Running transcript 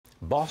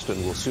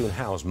Boston will soon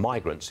house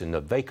migrants in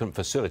a vacant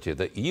facility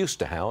that used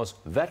to house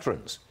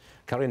veterans.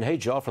 Carine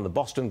Hajjar from the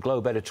Boston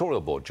Globe editorial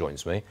board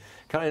joins me.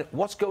 Carine,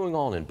 what's going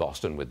on in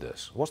Boston with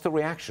this? What's the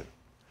reaction?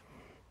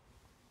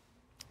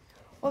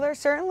 Well, there's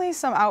certainly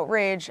some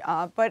outrage,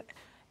 but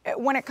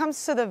when it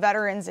comes to the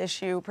veterans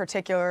issue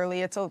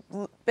particularly, it's a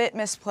bit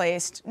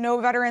misplaced.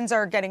 No veterans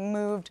are getting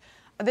moved.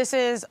 This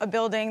is a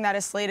building that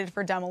is slated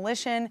for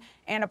demolition,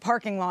 and a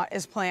parking lot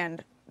is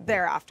planned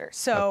thereafter.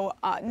 So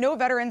no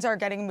veterans are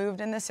getting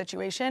moved in this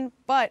situation,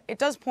 but it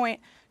does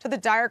point to the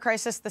dire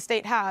crisis the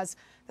state has,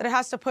 that it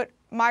has to put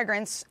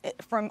migrants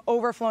from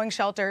overflowing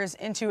shelters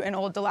into an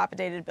old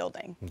dilapidated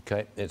building.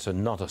 Okay, it's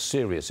not a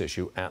serious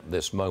issue at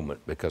this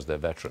moment because they're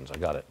veterans. I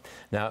got it.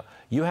 Now,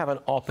 you have an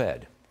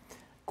op-ed,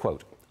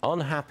 quote,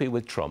 "Unhappy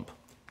with Trump,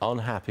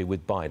 unhappy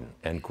with Biden,"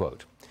 end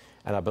quote.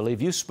 And I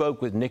believe you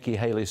spoke with Nikki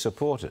Haley's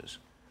supporters.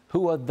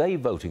 Who are they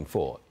voting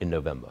for in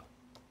November?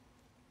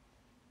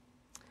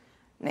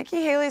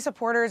 Nikki Haley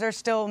supporters are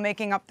still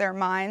making up their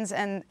minds,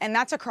 and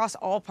that's across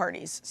all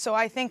parties. So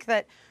I think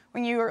that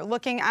when you are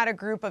looking at a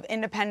group of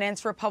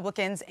independents,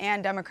 Republicans,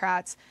 and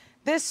Democrats,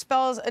 this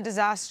spells a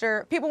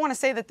disaster. People want to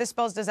say that this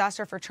spells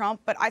disaster for Trump,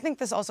 but I think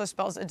this also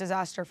spells a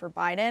disaster for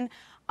Biden.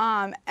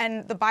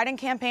 And the Biden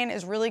campaign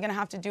is really going to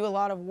have to do a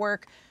lot of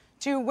work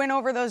to win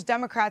over those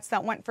Democrats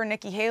that went for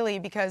Nikki Haley,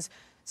 because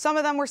some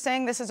of them were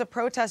saying this is a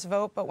protest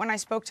vote, but when I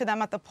spoke to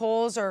them at the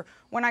polls, or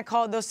when I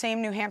called those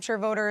same New Hampshire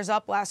voters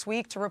up last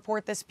week to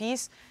report this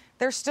piece,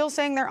 they're still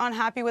saying they're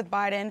unhappy with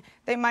Biden.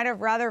 They might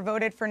have rather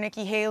voted for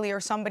Nikki Haley or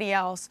somebody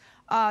else.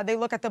 They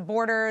look at the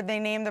border, they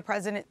name the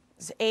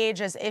president's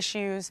age as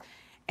issues,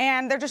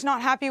 and they're just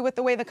not happy with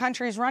the way the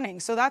country's running.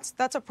 So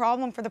that's a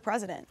problem for the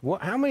president.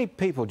 How many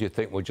people do you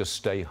think will just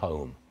stay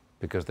home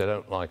because they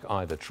don't like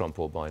either Trump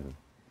or Biden?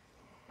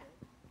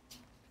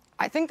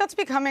 I think that's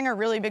becoming a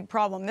really big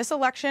problem.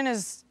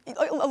 Elections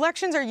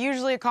are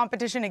usually a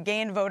competition to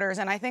gain voters,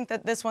 and I think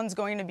that this one's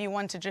going to be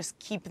one to just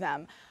keep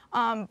them.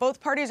 Both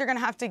parties are going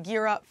to have to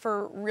gear up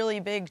for really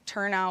big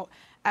turnout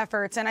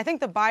efforts, and I think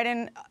the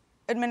Biden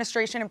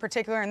administration in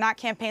particular and that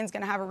campaign is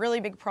going to have a really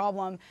big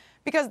problem,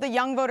 because the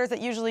young voters that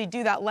usually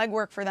do that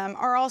legwork for them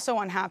are also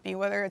unhappy,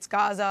 whether it's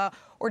Gaza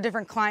or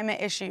different climate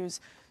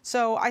issues.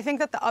 So I think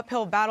that the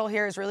uphill battle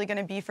here is really going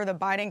to be for the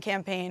Biden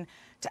campaign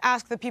to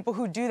ask the people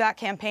who do that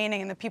campaigning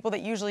and the people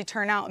that usually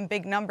turn out in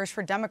big numbers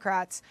for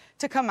Democrats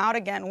to come out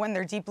again when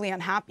they're deeply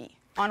unhappy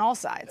on all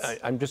sides.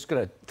 I'm just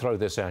going to throw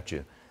this at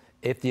you.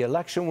 If the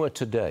election were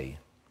today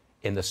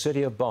in the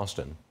city of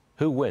Boston,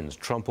 who wins,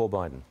 Trump or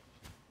Biden?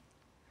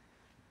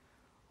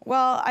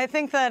 Well, I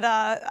think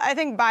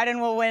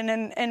Biden will win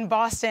in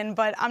Boston,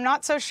 but I'm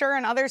not so sure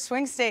in other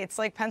swing states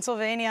like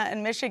Pennsylvania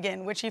and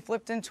Michigan, which he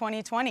flipped in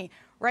 2020.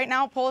 Right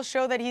now, polls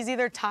show that he's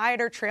either tied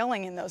or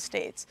trailing in those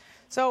states.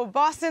 So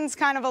Boston's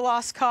kind of a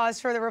lost cause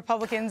for the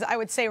Republicans, I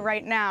would say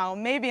right now,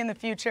 maybe in the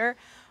future.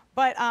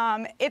 But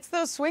it's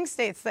those swing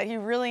states that he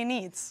really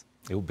needs.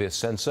 It would be a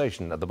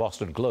sensation at the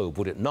Boston Globe,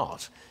 would it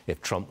not,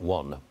 if Trump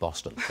won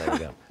Boston? There you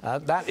go.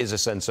 That is a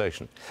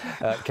sensation.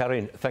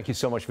 Carine, thank you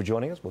so much for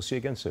joining us. We'll see you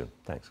again soon.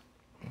 Thanks.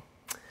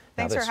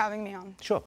 Thanks for having me on. Sure.